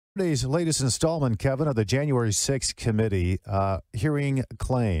Today's latest installment, Kevin, of the January 6th committee hearing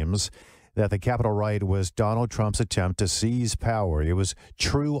claims that the Capitol riot was Donald Trump's attempt to seize power. It was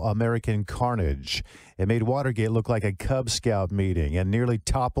true American carnage. It made Watergate look like a Cub Scout meeting and nearly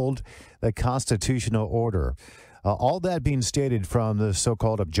toppled the constitutional order. All that being stated from the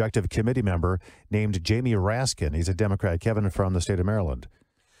so-called objective committee member named Jamie Raskin. He's a Democrat, Kevin, from the state of Maryland.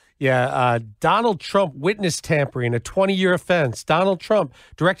 Yeah, Donald Trump witness tampering, a 20-year offense. Donald Trump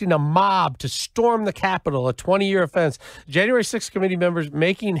directing a mob to storm the Capitol, a 20-year offense. January 6th committee members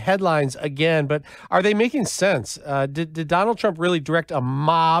making headlines again, but are they making sense? Did Donald Trump really direct a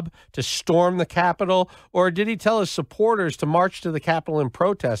mob to storm the Capitol, or did he tell his supporters to march to the Capitol in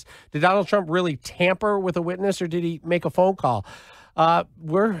protest? Did Donald Trump really tamper with a witness, or did he make a phone call?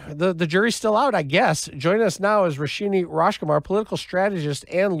 The jury's still out, I guess. Joining us now is Roshini debriefs, political strategist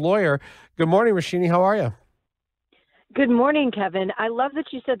and lawyer. Good morning, Roshini. How are you? Good morning, Kevin. I love that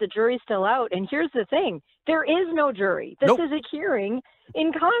you said the jury's still out. And here's the thing. There is no jury. This is a hearing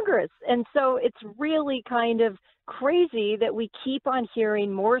in Congress. And so it's really kind of crazy that we keep on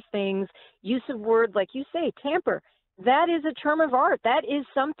hearing more things, use of words, like you say, tamper. That is a term of art. That is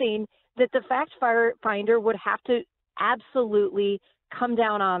something that the fact finder would have to absolutely come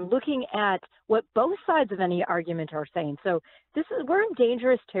down on, looking at what both sides of any argument are saying. So we're in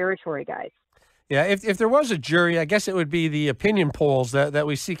dangerous territory, guys. Yeah, if there was a jury, I guess it would be the opinion polls that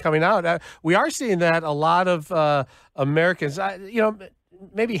we see coming out. We are seeing that a lot of Americans,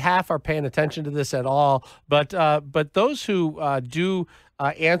 maybe half are paying attention to this at all, but those who do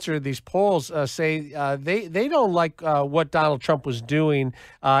answer these polls say they don't like what Donald Trump was doing,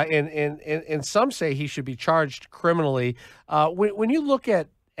 and some say he should be charged criminally. When you look at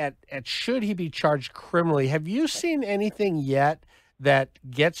should he be charged criminally, have you seen anything yet that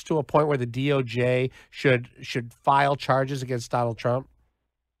gets to a point where the DOJ should file charges against Donald Trump?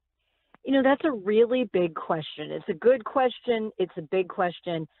 You know, that's a really big question. It's a good question. It's a big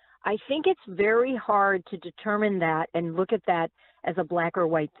question. I think it's very hard to determine that and look at that as a black or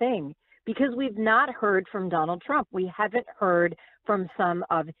white thing, because we've not heard from Donald Trump. We haven't heard from some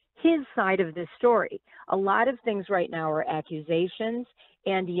of his side of this story. A lot of things right now are accusations.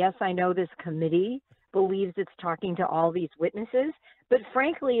 And yes, I know this committee believes it's talking to all these witnesses, but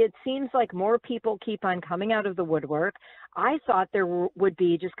frankly, it seems like more people keep on coming out of the woodwork. I thought there would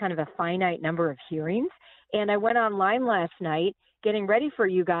be just kind of a finite number of hearings. And I went online last night getting ready for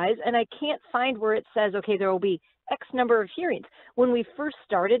you guys, and I can't find where it says, okay, there will be X number of hearings. When we first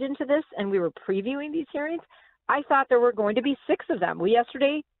started into this and we were previewing these hearings, I thought there were going to be 6 of them.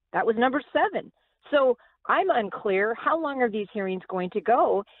 Yesterday, that was number 7. So I'm unclear. How long are these hearings going to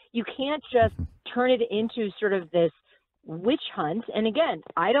go? You can't just turn it into sort of this witch hunt. And again,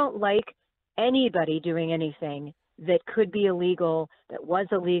 I don't like anybody doing anything that could be illegal, that was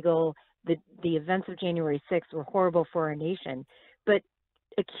illegal. The events of January 6th were horrible for our nation. But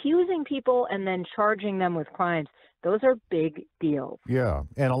accusing people and then charging them with crimes, those are big deals. Yeah,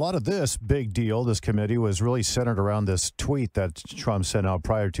 and a lot of this big deal, this committee, was really centered around this tweet that Trump sent out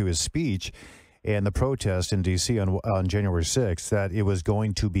prior to his speech and the protest in D.C. on January 6th, that it was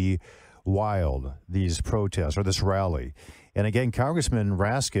going to be wild, these protests or this rally. And again, Congressman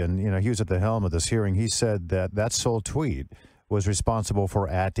Raskin, he was at the helm of this hearing. He said that sole tweet was responsible for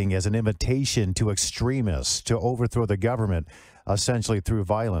acting as an invitation to extremists to overthrow the government, essentially through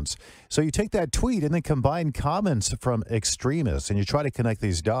violence. So you take that tweet and then combine comments from extremists, and you try to connect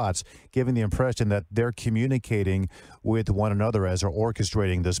these dots, giving the impression that they're communicating with one another as they're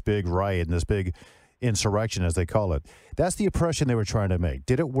orchestrating this big riot and this big insurrection, as they call it. That's the impression they were trying to make.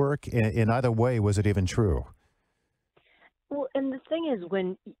 Did it work? In either way, was it even true? Well, and the thing is,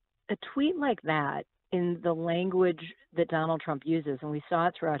 when a tweet like that, in the language that Donald Trump uses, and we saw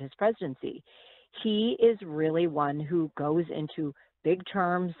it throughout his presidency, he is really one who goes into big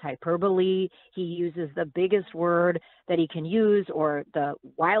terms, hyperbole. He uses the biggest word that he can use, or the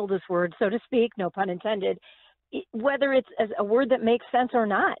wildest word, so to speak, no pun intended, whether it's as a word that makes sense or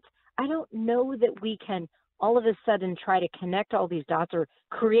not. I don't know that we can all of a sudden try to connect all these dots or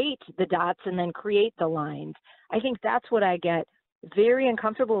create the dots and then create the lines. I think that's what I get very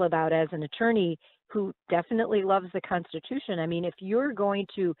uncomfortable about as an attorney who definitely loves the Constitution. I mean, if you're going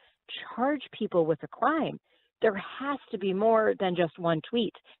to charge people with a crime, there has to be more than just one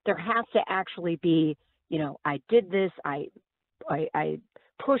tweet. There has to actually be, I did this, I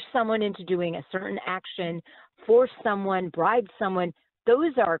pushed someone into doing a certain action, forced someone, bribed someone.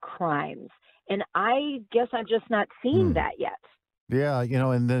 Those are crimes. And I guess I'm just not seeing that yet. Yeah,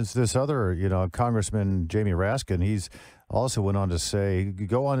 and there's this other, Congressman Jamie Raskin, he's also went on to say,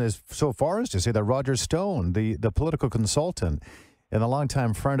 so far as to say that Roger Stone, the political consultant, and a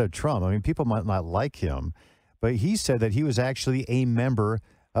longtime friend of Trump. I mean, people might not like him, but he said that he was actually a member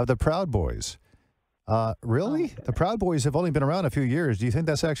of the Proud Boys. Really? The Proud Boys have only been around a few years. Do you think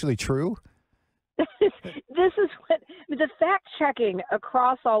that's actually true? This is what the fact checking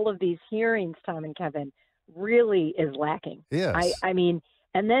across all of these hearings, Tom and Kevin, really is lacking. Yes. I mean,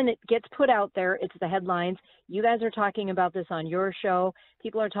 and then it gets put out there. It's the headlines. You guys are talking about this on your show.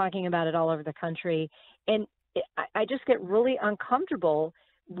 People are talking about it all over the country. And I just get really uncomfortable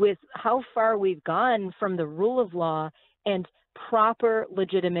with how far we've gone from the rule of law and proper,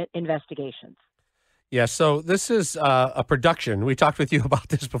 legitimate investigations. Yeah, so this is a production. We talked with you about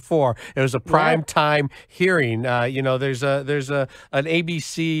this before. It was a prime time hearing. There's an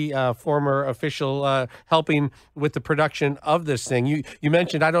ABC former official helping with the production of this thing. You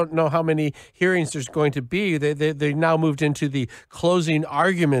mentioned, I don't know how many hearings there's going to be. They now moved into the closing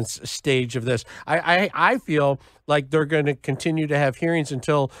arguments stage of this. I feel like they're going to continue to have hearings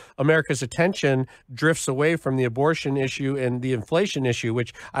until America's attention drifts away from the abortion issue and the inflation issue,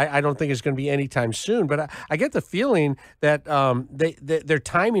 which I don't think is going to be anytime soon. But I get the feeling that their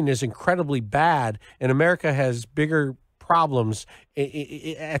timing is incredibly bad, and America has bigger problems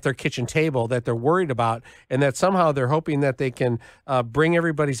at their kitchen table that they're worried about, and that somehow they're hoping that they can bring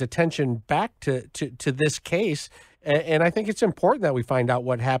everybody's attention back to this case. And I think it's important that we find out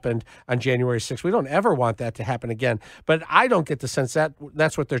what happened on January 6th. We don't ever want that to happen again. But I don't get the sense that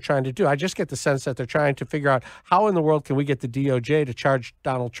that's what they're trying to do. I just get the sense that they're trying to figure out how in the world can we get the DOJ to charge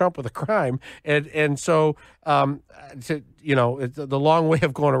Donald Trump with a crime. And so, the long way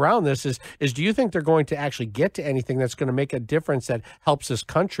of going around this is do you think they're going to actually get to anything that's going to make a difference that helps this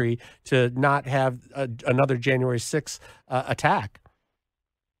country to not have another January 6th attack?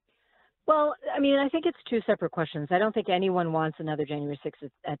 Well, I mean, I think it's two separate questions. I don't think anyone wants another January 6th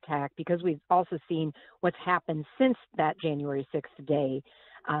attack because we've also seen what's happened since that January 6th day.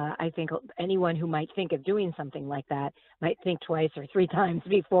 I think anyone who might think of doing something like that might think twice or three times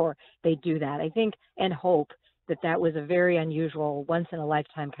before they do that. I think and hope that was a very unusual,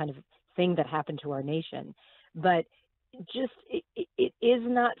 once-in-a-lifetime kind of thing that happened to our nation. But just it is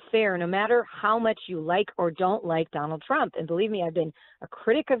not fair, no matter how much you like or don't like Donald Trump. And believe me, I've been a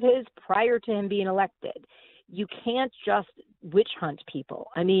critic of his prior to him being elected. You can't just witch hunt people.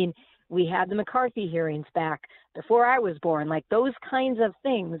 I mean, we had the McCarthy hearings back before I was born. Like, those kinds of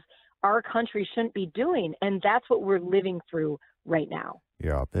things our country shouldn't be doing. And that's what we're living through right now.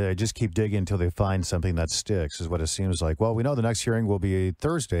 Yeah, they just keep digging until they find something that sticks, is what it seems like. Well, we know the next hearing will be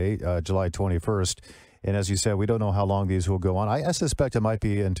Thursday, July 21st. And as you said, we don't know how long these will go on. I suspect it might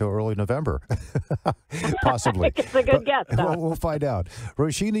be until early November, possibly. It's a good guess, though. We'll find out.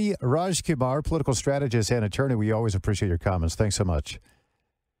 Roshini Rajkumar, political strategist and attorney, we always appreciate your comments. Thanks so much.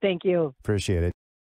 Thank you. Appreciate it.